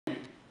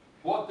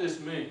what this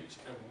means.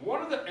 And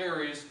one of the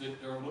areas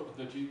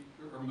that you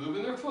are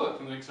moving their foot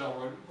from the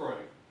accelerator to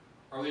brake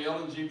are the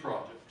LNG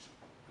projects.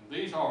 And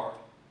these are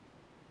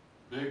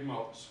big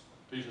moats.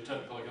 These are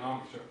technical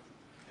economics here.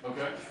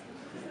 Okay?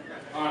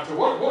 All right, so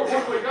what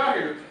do we got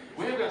here?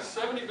 We have got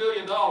 $70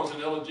 billion in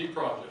LNG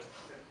projects.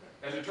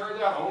 As it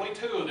turns out, only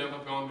 2 of them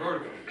have gone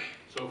vertical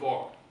so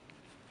far.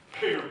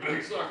 They are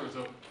big suckers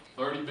of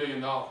 $30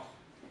 billion.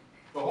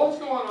 But what's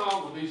going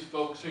on with these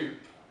folks here?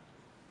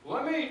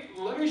 Let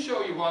me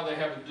show you why they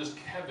haven't just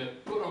have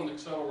it put on the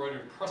accelerator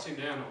and pressing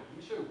down on it.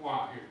 Let me show you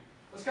why here.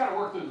 Let's kind of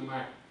work through the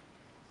math.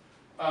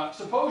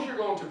 Suppose you're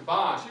going to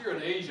buy, so you're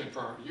an Asian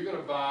firm, you're going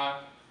to buy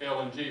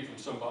LNG from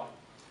somebody.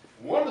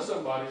 One of the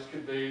somebodies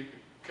could be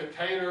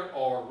Qatar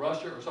or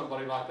Russia or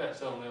somebody like that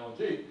selling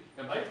LNG,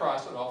 and they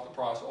price it off the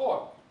price of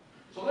oil.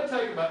 So they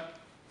take about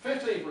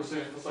 15%, let's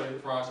say, the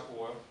price of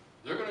oil.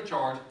 They're going to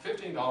charge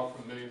 $15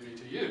 per million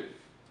BTU.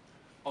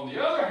 On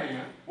the other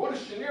hand, what is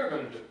Cheniere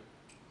going to do?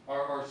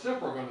 Or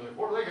Sempra going to do?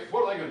 What are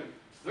they going to do?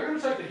 They're going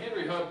to take the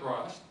Henry Hub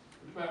price,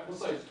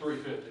 let's say it's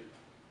 $3.50.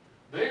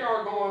 They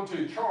are going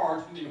to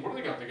charge, what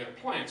do they got? They got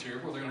plants here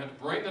where they're going to have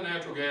to bring the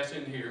natural gas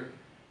in here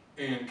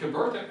and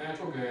convert that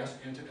natural gas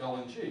into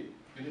LNG,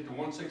 get it to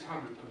 1/600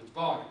 of its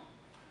volume.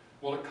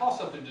 Well, it costs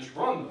something to just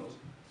run those.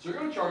 So they're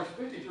going to charge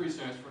 53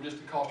 cents for just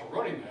the cost of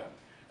running that.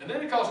 And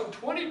then it costs them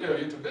 $20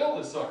 billion to build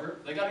this sucker.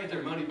 They got to get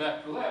their money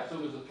back for that. So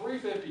there's a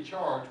 $3.50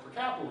 charge for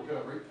capital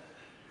recovery.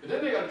 And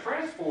then they got to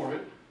transport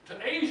it to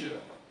Asia.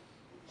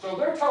 So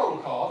their total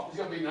cost is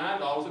going to be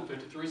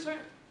 $9.53.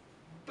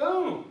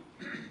 Boom!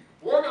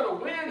 We're going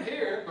to win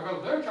here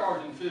because they're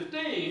charging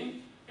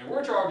 15 and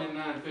we're charging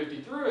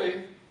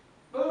 $9.53.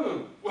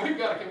 Boom! We've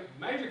got a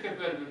major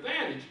competitive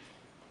advantage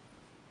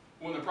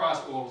when the price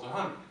of oil is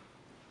 100.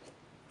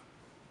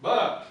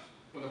 But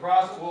when the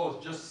price of oil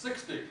is just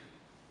 60,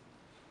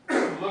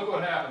 look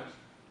what happens.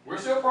 We're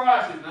still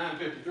priced at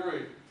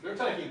 $9.53. They're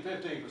taking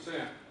 15%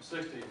 of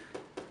 60.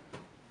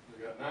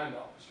 They got $9.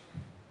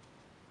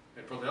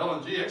 And for the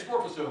LNG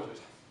export facilities,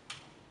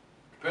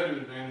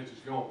 competitive advantage is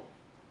gone.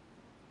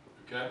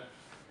 Okay?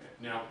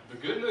 Now, the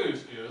good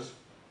news is,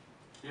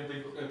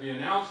 if the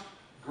announced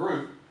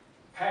group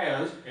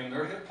has in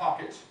their hip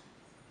pockets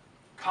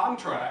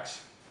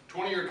contracts,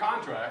 20-year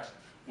contracts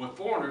with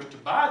foreigners to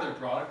buy their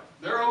product,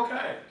 they're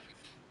okay.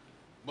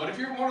 But if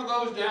you're one of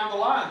those down the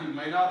line who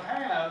may not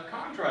have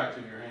contracts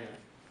in your hand,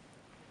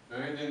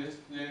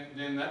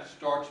 then that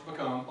starts to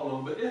become a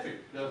little bit iffy,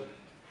 doesn't it?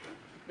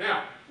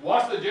 Now,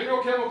 what's the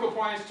general chemical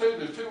plants too?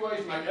 There's 2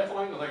 ways to make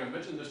ethylene. I think I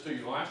mentioned this to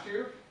you last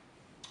year.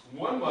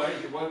 One way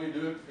is the way we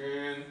do it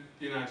in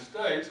the United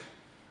States.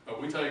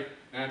 We take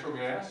natural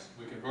gas,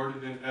 we convert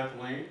it into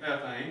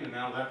ethane, and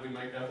out of that we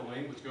make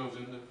ethylene, which goes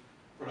into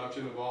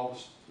production of all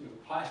this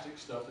plastic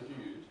stuff that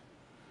you use.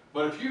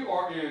 But if you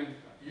are in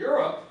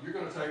Europe, you're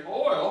going to take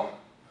oil,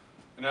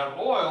 and out of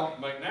oil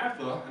make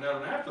naphtha, and out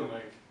of naphtha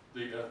make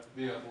the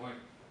ethylene.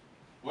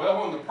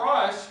 Well, when the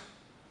price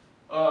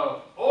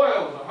of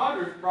oil is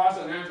 100, the price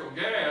of natural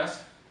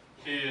gas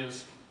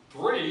is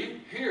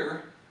 3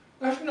 here,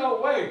 there's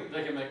no way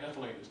they can make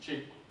ethylene as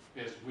cheap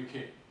as we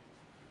can.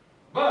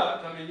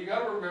 But, I mean, you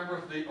got to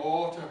remember the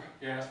oil to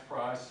gas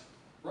price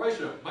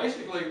ratio.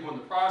 Basically, when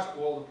the price of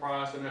oil, the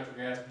price of natural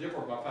gas differ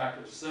by a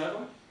factor of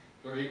 7,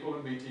 they're equal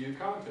in BTU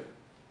content.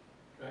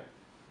 Okay?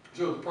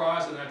 So if the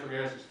price of natural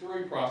gas is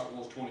 3, price of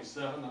oil is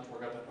 27, that's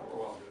where I got that number a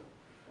while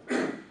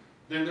ago.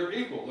 Then they're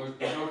equal.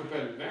 There's no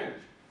competitive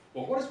advantage.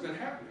 Well, what has been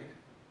happening,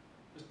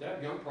 this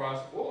dadgum price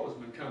of oil has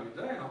been coming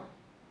down,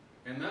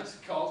 and that's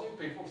causing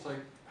people to say,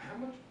 how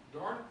much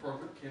darn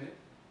further can it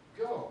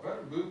go? I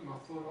better move my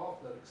foot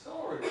off that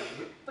accelerator a little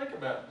bit. Think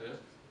about this.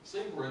 See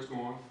where it's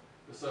going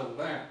to settle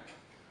down.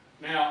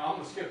 Now, I'm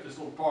going to skip this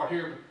little part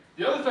here, but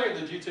the other thing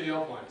is the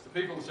GTL plants. The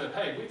people that said,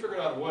 hey, we figured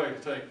out a way to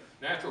take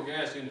natural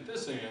gas in at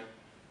this end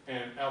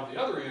and out of the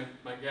other end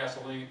make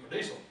gasoline or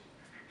diesel.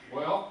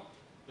 Well,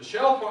 the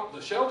Shell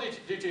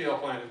GTL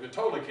plant has been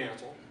totally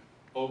canceled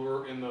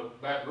over in the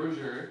Baton Rouge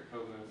area,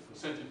 over the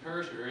Ascension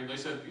Parish area, and they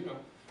said,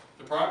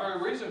 the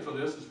primary reason for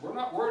this is we're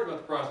not worried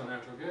about the price of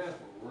natural gas,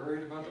 we're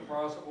worried about the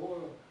price of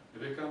oil.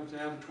 If it comes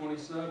down to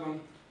 27,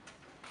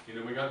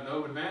 we got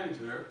no advantage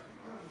there.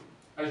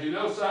 As you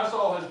know,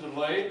 Sasol has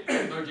delayed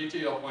their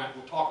GTL plant.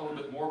 We'll talk a little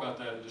bit more about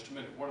that in just a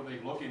minute. What are they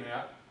looking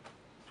at?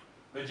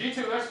 The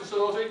G2S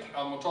facility,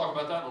 I'm going to talk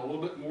about that a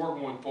little bit more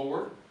going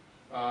forward.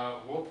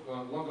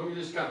 Let me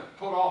just kind of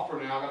put off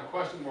for now. I've got a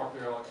question mark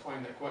there. I'll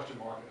explain that question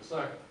mark in a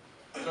second.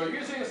 So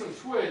you're seeing some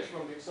switch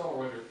from the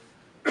accelerator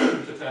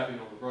to tapping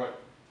on the brake.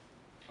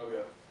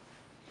 Okay.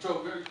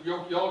 So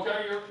y'all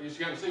okay here? You just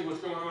kind of see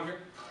what's going on here?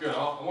 Good.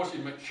 I want you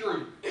to make sure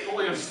you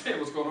fully understand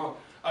what's going on.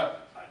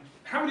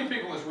 How many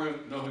people in this room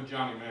know who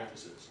Johnny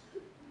Mathis is?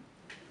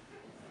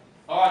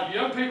 All right,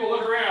 young people,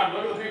 look around.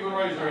 Look at the people who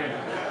raised their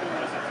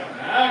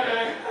hand.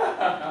 Okay.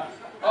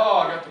 Oh,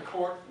 I got the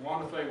court,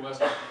 Wanda Faye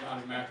West,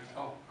 Johnny Mathis.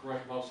 Oh, great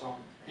love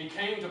song. He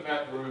came to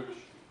Baton Rouge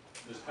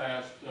this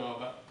past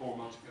about 4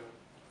 months ago.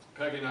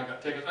 Peggy and I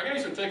got tickets. I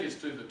gave some tickets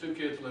to the 2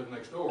 kids who live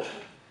next door.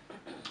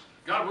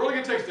 Got really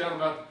good tickets down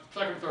about the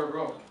 2nd or 3rd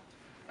row.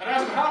 And I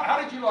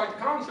how did you like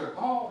the concert?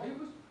 Oh, he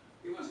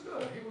was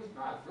good. He was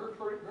nice. Very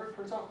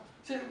pretty song.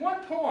 See, at one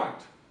point,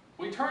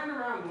 we turned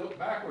around and looked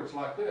backwards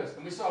like this,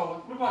 and we saw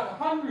what looked like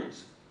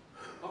hundreds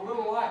of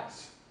little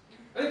lights.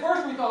 And at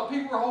first we thought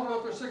people were holding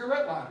up their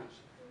cigarette lighters.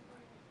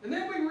 And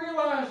then we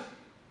realized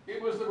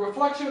it was the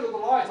reflection of the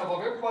lights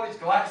above everybody's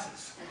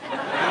glasses.